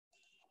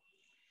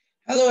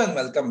Hello and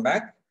welcome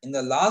back. In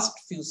the last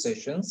few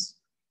sessions,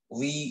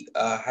 we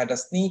had a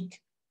sneak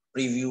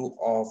preview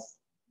of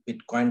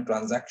Bitcoin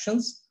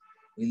transactions.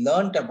 We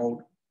learned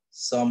about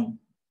some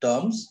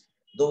terms,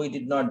 though we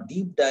did not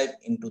deep dive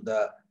into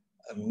the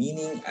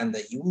meaning and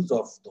the use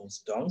of those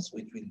terms,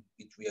 which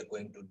we are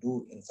going to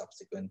do in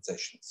subsequent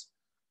sessions.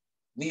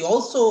 We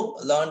also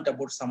learned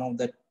about some of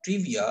the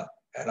trivia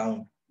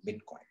around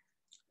Bitcoin.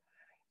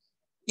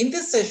 In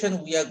this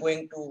session, we are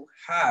going to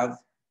have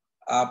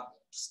a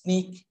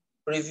sneak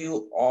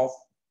preview of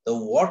the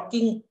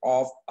working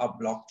of a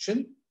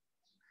blockchain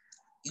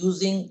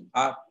using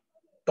a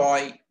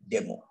toy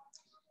demo.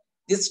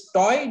 This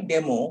toy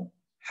demo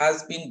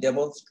has been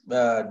developed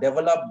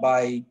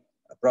by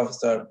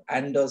Professor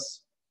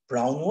Anders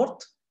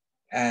Brownworth,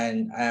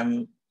 and I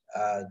am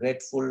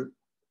grateful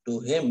to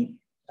him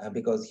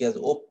because he has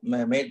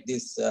made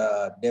this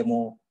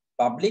demo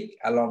public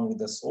along with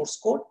the source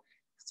code.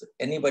 So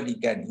anybody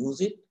can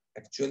use it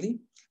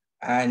actually.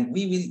 And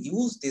we will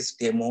use this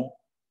demo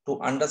to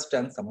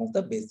understand some of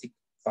the basic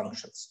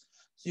functions.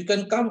 So you can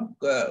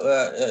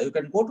you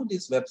can go to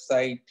this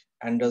website,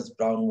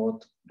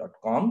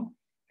 andersbrownworth.com,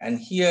 and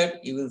here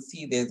you will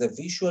see there's a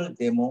visual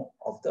demo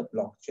of the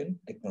blockchain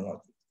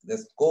technology.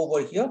 Let's go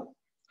over here.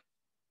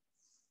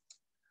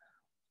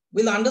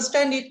 We'll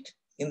understand it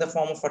in the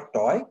form of a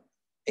toy.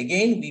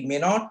 Again, we may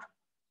not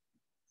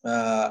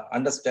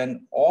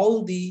understand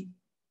all the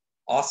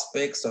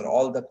aspects or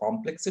all the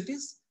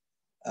complexities,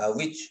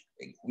 which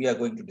we are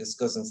going to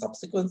discuss in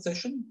subsequent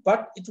session,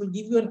 but it will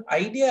give you an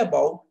idea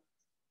about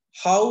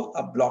how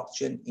a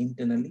blockchain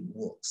internally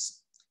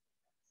works.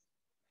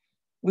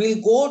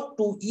 We'll go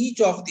to each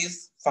of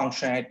these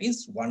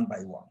functionalities one by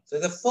one. So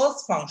the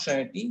first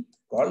functionality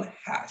called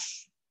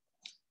hash.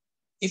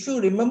 If you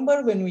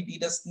remember when we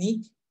did a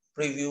sneak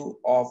preview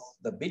of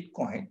the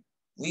Bitcoin,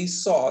 we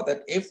saw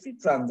that every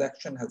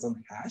transaction has a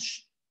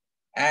hash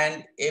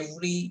and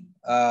every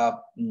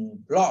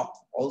block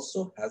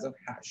also has a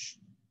hash.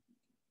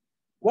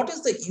 What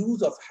is the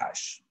use of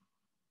hash?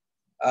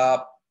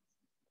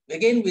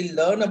 Again, we'll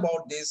learn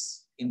about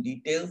this in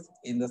details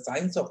in the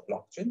science of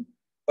blockchain,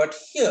 but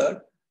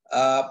here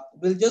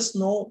we'll just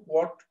know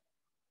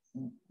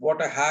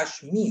what a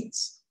hash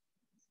means.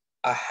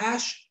 A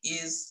hash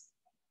is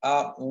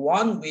a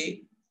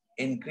one-way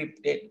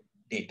encrypted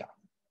data.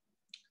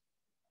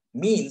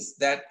 Means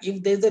that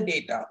if there's a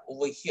data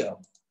over here,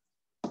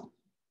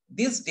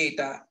 this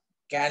data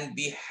can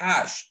be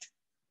hashed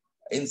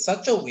in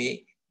such a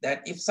way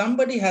that if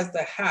somebody has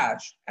the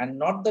hash and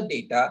not the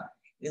data,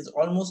 it is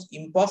almost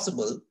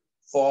impossible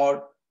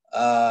for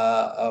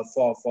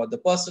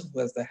the person who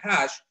has the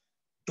hash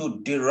to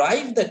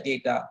derive the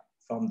data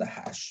from the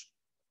hash.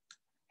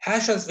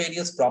 Hash has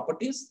various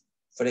properties.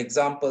 For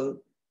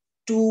example,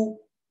 two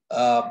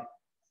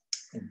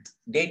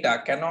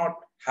data cannot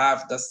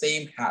have the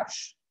same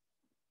hash.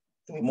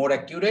 To be more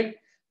accurate,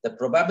 the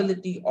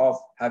probability of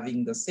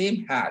having the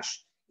same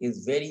hash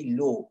is very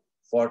low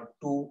for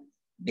two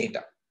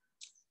data.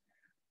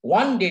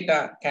 One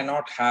data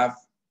cannot have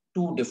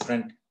two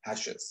different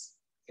hashes.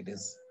 It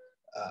is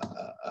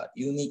a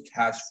unique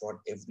hash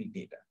for every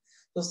data.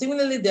 So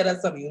similarly, there are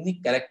some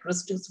unique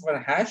characteristics for a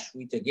hash,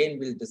 which again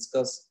we'll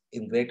discuss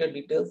in greater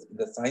details in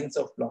the science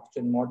of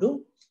blockchain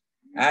module.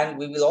 And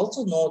we will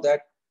also know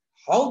that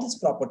how these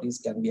properties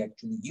can be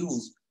actually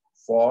used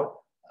for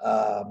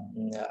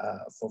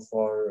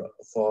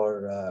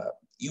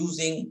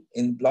using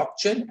in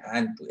blockchain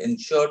and to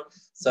ensure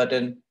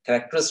certain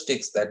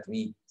characteristics that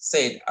we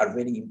said are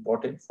very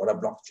important for a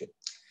blockchain.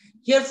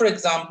 Here, for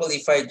example,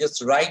 if I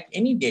just write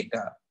any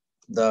data,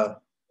 the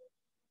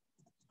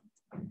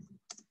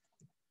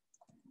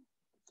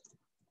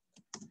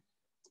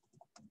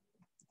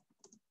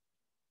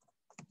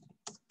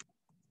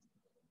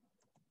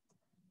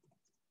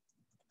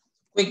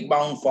quick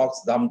bound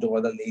fox dumped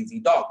over the lazy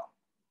dog.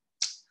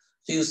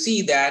 So you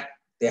see that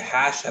the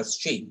hash has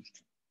changed.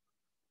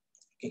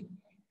 Okay.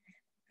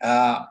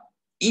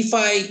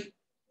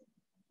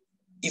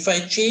 If I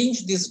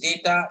change this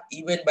data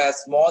even by a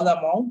small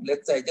amount,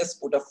 let's say I just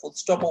put a full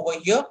stop over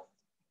here,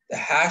 the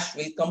hash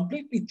will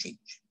completely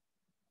change.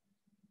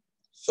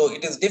 So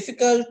it is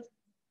difficult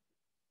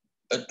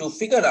to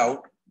figure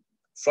out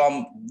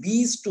from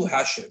these two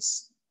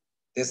hashes,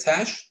 this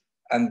hash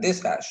and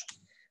this hash,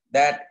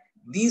 that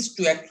these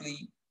two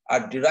actually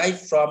are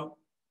derived from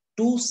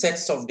two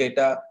sets of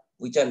data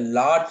which are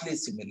largely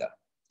similar.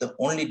 The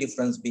only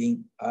difference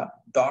being a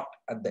dot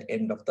at the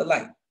end of the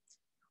line.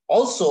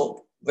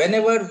 Also,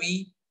 whenever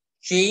we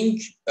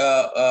change, we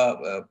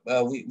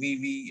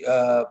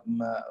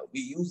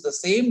use the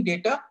same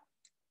data,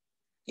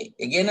 okay,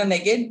 again and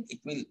again, it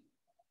will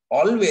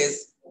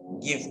always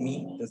give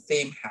me the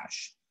same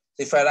hash.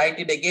 So if I write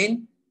it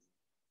again,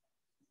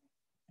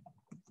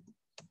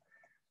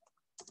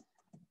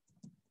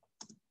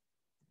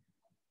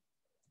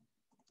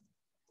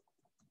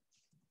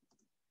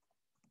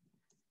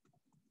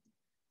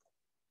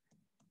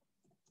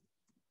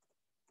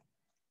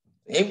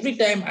 every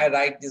time I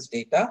write this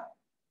data,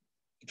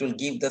 it will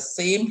give the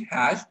same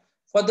hash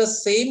for the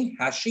same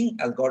hashing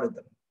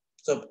algorithm.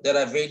 So there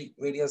are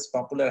various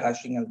popular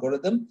hashing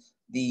algorithms.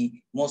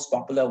 The most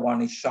popular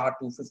one is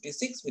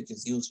SHA-256, which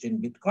is used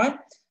in Bitcoin.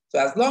 So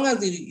as long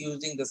as you're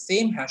using the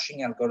same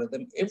hashing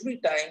algorithm, every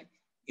time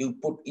you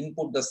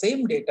input the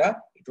same data,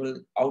 it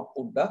will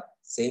output the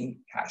same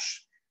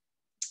hash.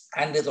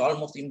 And it's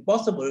almost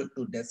impossible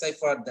to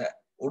decipher the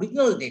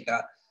original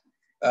data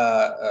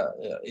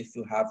if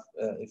you have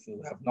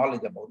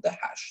knowledge about the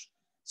hash.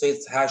 So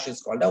its hash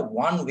is called a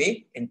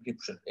one-way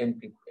encryption. It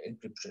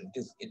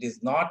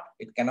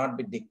cannot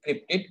be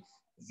decrypted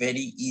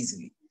very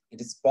easily. It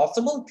is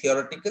possible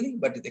theoretically,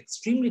 but it's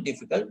extremely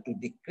difficult to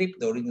decrypt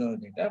the original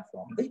data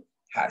from the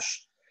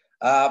hash.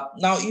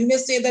 Now you may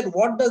say that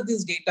what does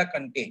this data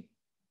contain?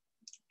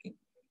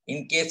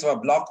 In case of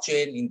a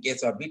blockchain, in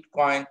case of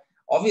Bitcoin,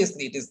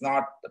 obviously it is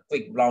not a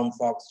quick brown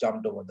fox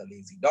jumped over the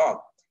lazy dog.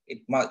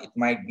 It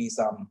might be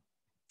some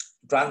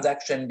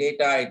transaction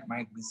data, it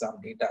might be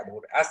some data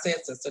about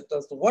assets,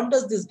 etc. So what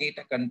does this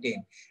data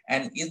contain?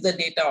 And is the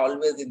data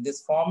always in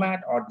this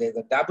format, or there's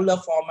a tabular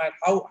format?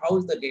 How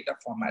is the data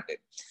formatted?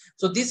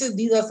 So these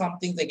are some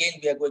things, again,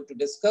 we are going to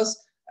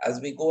discuss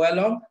as we go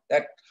along,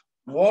 that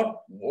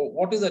what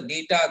is the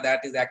data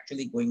that is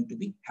actually going to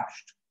be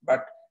hashed.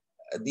 But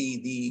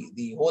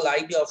the whole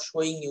idea of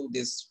showing you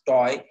this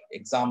toy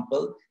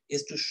example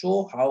is to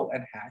show how a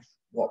hash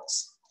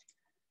works.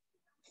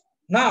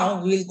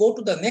 Now we'll go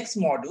to the next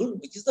module,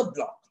 which is the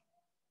block.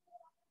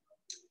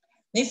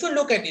 If you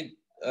look at it,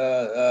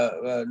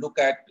 look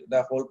at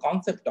the whole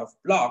concept of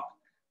block,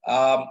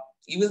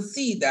 you will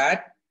see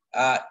that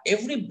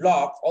every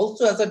block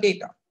also has a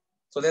data.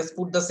 So let's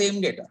put the same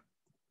data.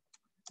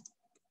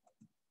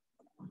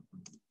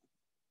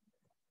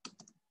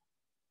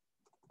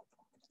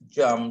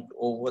 Jumped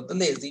over the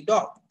lazy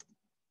dog.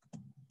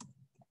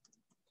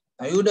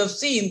 Now you would have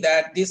seen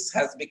that this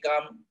has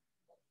become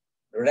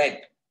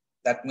red.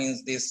 That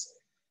means this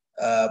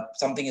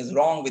something is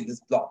wrong with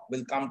this block.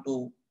 We'll come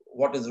to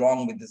what is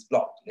wrong with this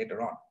block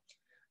later on.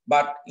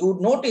 But you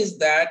would notice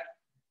that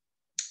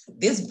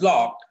this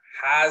block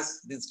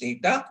has this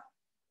data.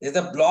 There's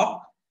a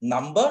block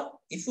number.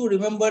 If you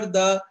remember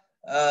the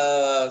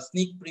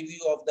sneak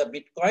preview of the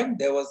Bitcoin,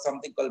 there was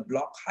something called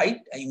block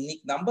height, a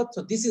unique number.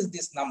 So this is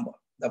this number,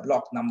 the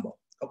block number.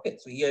 Okay,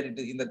 so here it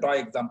is in the toy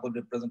example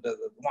represented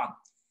as 1.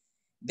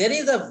 There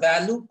is a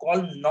value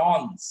called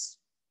nonce.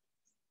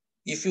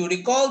 If you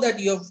recall that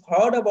you have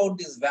heard about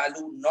this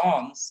value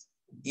nonce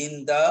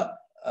in the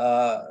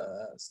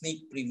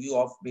sneak preview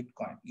of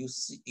Bitcoin, you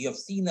have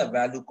seen a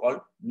value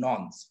called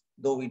nonce,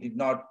 though we did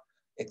not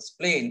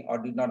explain or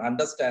did not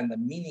understand the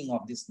meaning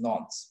of this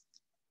nonce.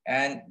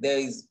 And there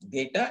is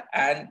data,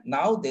 and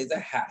now there's a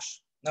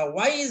hash. Now,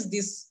 why is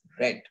this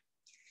red?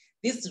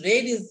 This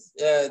red is,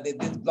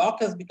 this block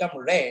has become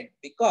red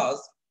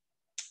because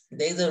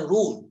there is a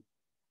rule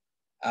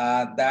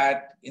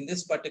that in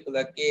this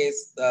particular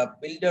case, the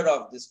builder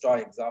of this toy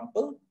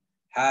example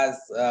has,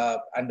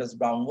 Anders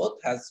Brownworth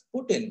has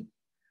put in,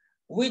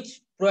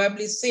 which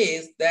probably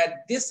says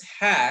that this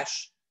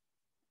hash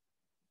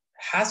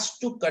has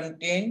to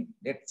contain,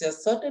 let's say, a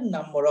certain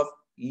number of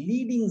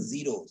leading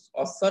zeros,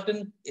 or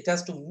it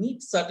has to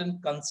meet certain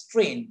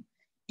constraint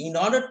in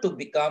order to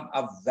become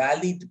a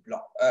valid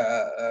block,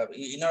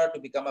 in order to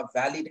become a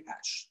valid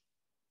hash.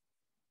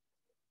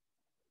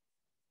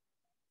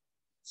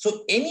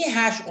 So any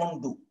hash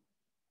won't do.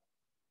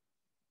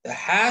 The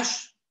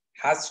hash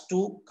has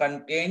to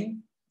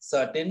contain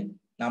certain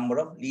number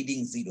of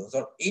leading zeros,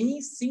 or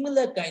any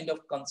similar kind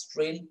of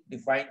constraint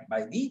defined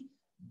by the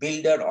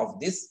builder of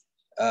this,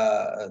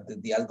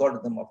 the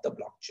algorithm of the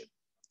blockchain.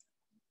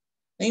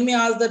 Now you may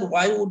ask that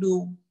why would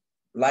you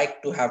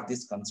like to have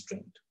this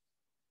constraint?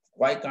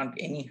 Why can't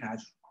any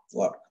hash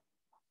work?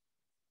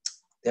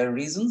 There are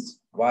reasons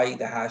why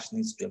the hash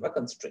needs to have a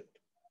constraint.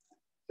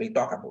 We'll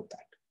talk about that.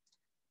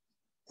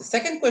 The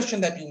second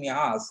question that you may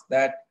ask,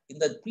 that in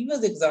the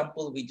previous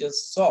example, we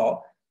just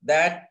saw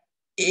that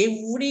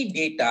every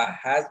data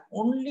has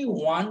only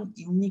one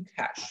unique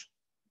hash.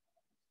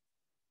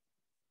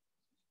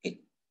 Okay.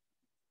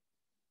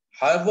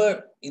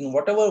 However, in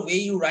whatever way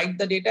you write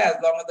the data, as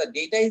long as the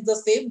data is the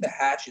same, the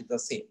hash is the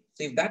same.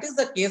 So if that is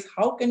the case,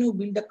 how can you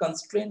build a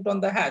constraint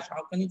on the hash?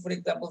 How can you, for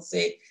example,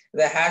 say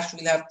the hash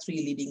will have 3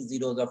 leading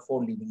zeros or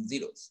 4 leading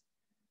zeros?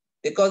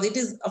 Because it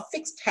is a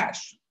fixed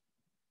hash.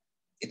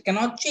 It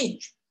cannot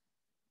change.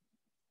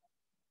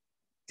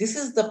 This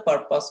is the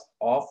purpose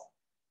of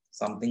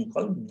something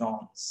called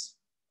nonce.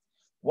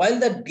 While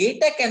the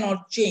data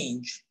cannot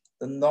change,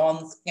 the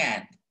nonce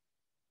can.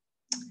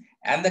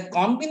 And the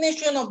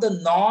combination of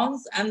the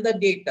nonce and the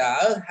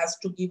data has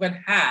to give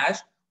a hash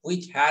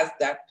which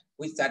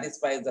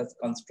satisfies the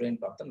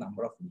constraint of the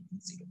number of leading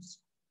zeros.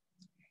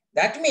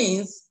 That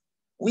means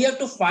we have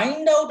to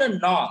find out a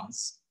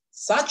nonce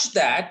such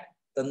that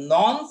the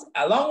nonce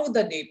along with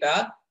the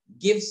data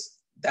gives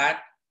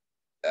that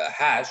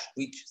hash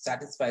which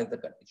satisfies the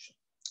condition.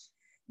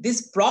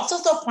 This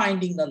process of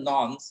finding the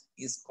nonce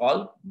is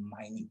called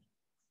mining.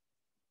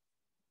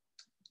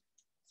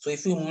 So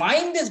if you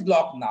mine this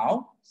block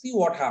now, see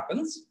what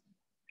happens.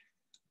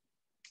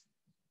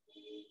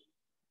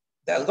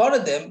 The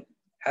algorithm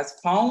has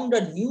found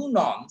a new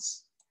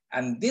nonce,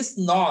 and this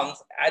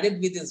nonce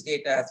added with this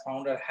data has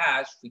found a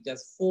hash which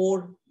has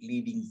 4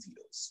 leading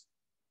zeros.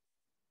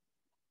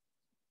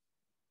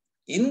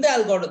 In the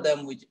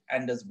algorithm which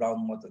Anders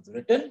Brownmuth has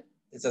written,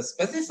 it is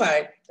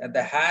specified that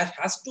the hash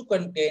has to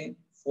contain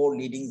 4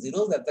 leading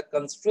zeros. That's the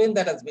constraint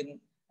that has been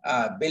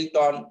built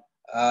on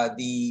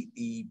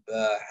the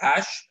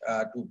hash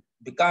to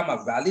become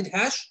a valid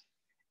hash.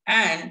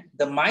 And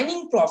the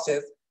mining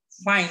process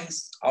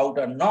finds out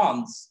a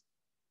nonce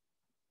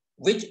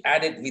which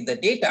added with the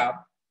data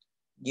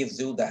gives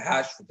you the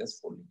hash which has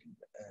 4 leading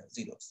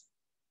zeros.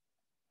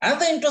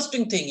 Another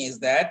interesting thing is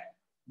that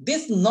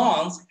this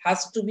nonce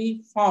has to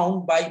be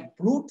found by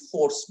brute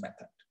force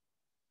method.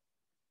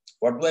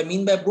 What do I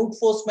mean by brute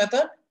force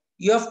method?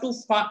 You have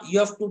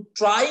to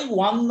try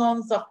one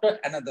nonce after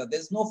another.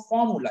 There's no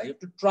formula. You have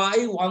to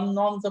try one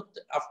nonce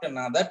after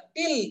another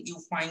till you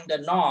find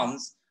a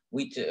nonce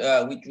which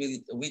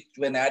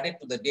when added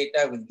to the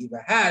data will give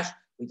a hash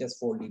which has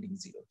 4 leading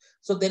zeros.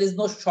 So there is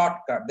no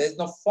shortcut. There is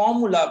no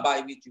formula by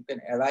which you can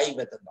arrive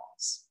at the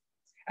nonce.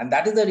 And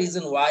that is the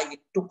reason why it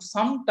took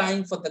some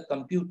time for the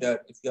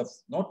computer. If you have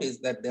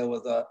noticed that there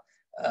was a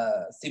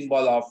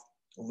symbol of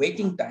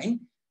waiting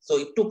time. So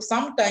it took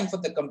some time for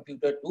the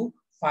computer to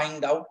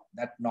find out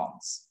that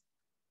nonce.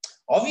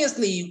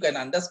 Obviously, you can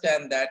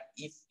understand that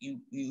if you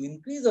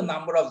increase the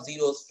number of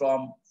zeros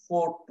from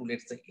 4 to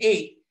let's say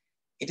 8,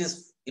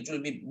 it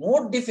will be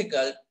more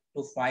difficult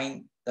to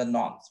find the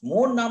nonce.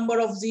 More number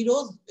of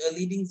zeros,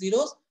 leading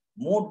zeros,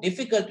 more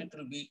difficult it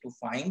will be to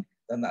find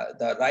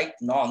the right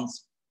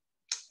nonce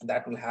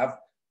that will have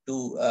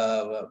to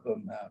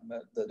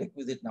the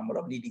requisite number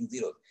of leading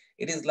zeros.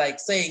 It is like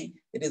saying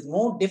it is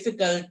more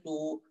difficult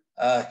to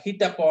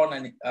hit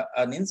upon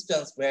an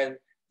instance where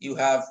you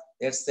have,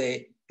 let's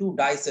say, 2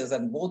 dices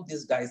and both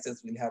these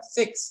dices will have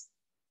 6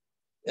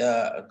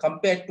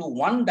 compared to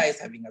 1 dice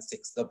having a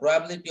 6. The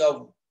probability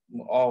of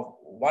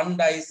 1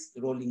 dice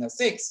rolling a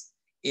 6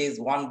 is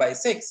 1 by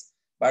 6,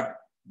 but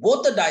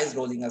both the dice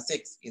rolling a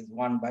 6 is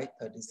 1 by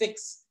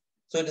 36.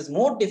 So it is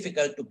more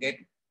difficult to get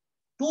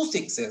 2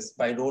 6s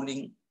by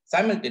rolling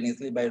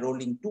simultaneously by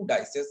rolling 2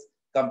 dices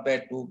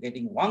compared to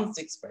getting 1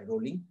 6 by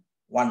rolling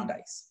 1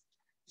 dice.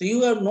 So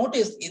you have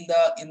noticed in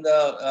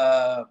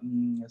the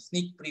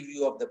sneak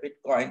preview of the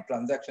Bitcoin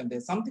transaction,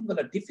 there's something called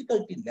a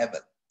difficulty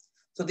level.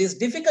 So this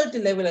difficulty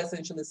level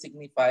essentially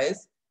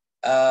signifies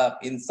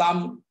in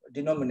some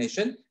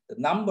denomination the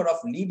number of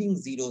leading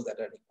zeros that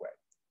are required.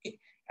 Okay?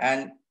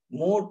 And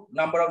more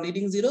number of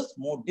leading zeros,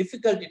 more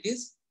difficult it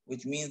is,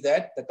 which means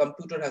that the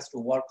computer has to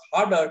work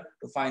harder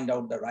to find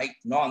out the right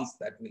nonce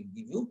that will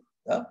give you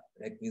the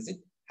requisite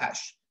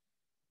hash.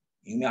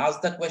 You may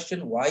ask the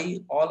question, why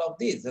all of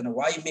this and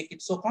why make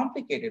it so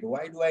complicated?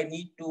 Why do I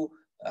need to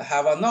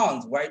have a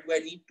nonce? Why do I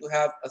need to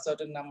have a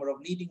certain number of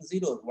leading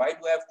zeros? Why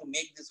do I have to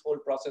make this whole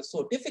process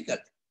so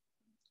difficult?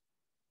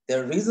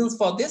 There are reasons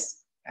for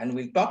this, and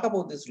we'll talk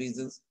about these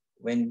reasons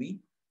when we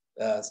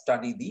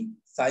study the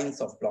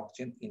science of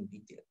blockchain in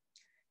detail.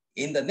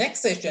 In the next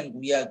session,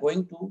 we are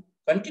going to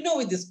continue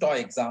with this toy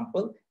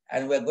example,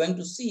 and we're going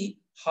to see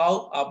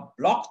how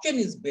a blockchain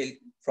is built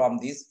from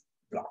these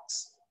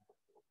blocks.